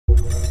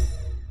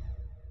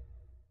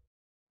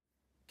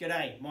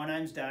G'day, my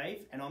name's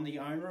Dave and I'm the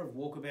owner of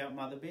Walkabout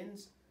Mother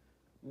Bins.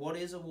 What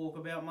is a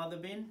Walkabout Mother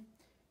Bin?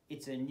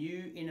 It's a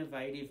new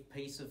innovative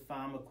piece of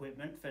farm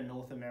equipment for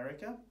North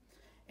America,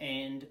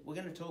 and we're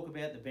going to talk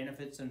about the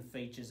benefits and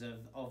features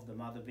of the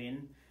Mother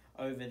Bin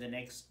over the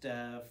next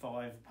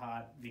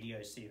 5-part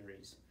video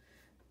series.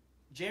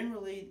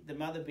 Generally, the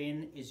Mother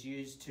Bin is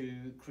used to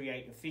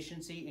create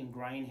efficiency in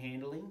grain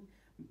handling,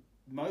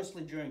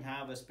 mostly during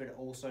harvest but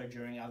also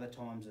during other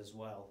times as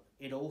well.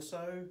 It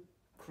also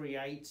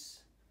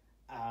creates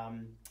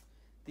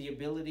the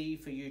ability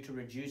for you to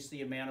reduce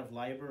the amount of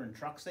labour and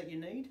trucks that you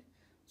need,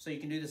 so you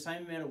can do the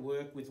same amount of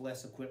work with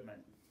less equipment.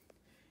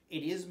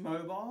 It is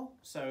mobile,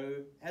 so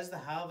as the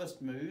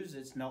harvest moves,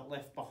 it's not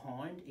left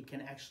behind. It can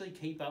actually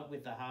keep up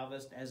with the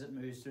harvest as it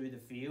moves through the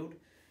field,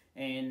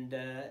 and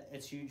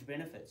it's huge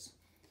benefits.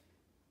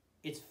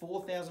 It's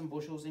 4,000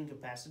 bushels in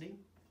capacity,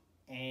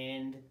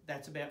 and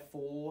that's about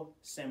 4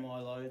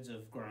 semi-loads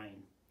of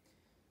grain.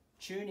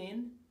 Tune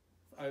in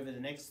over the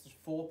next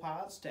 4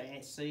 parts to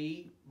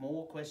see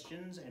more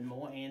questions and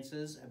more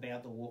answers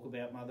about the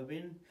Walkabout Mother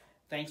Bin.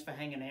 Thanks for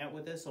hanging out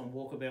with us on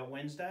Walkabout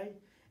Wednesday,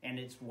 and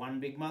it's one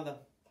big mother.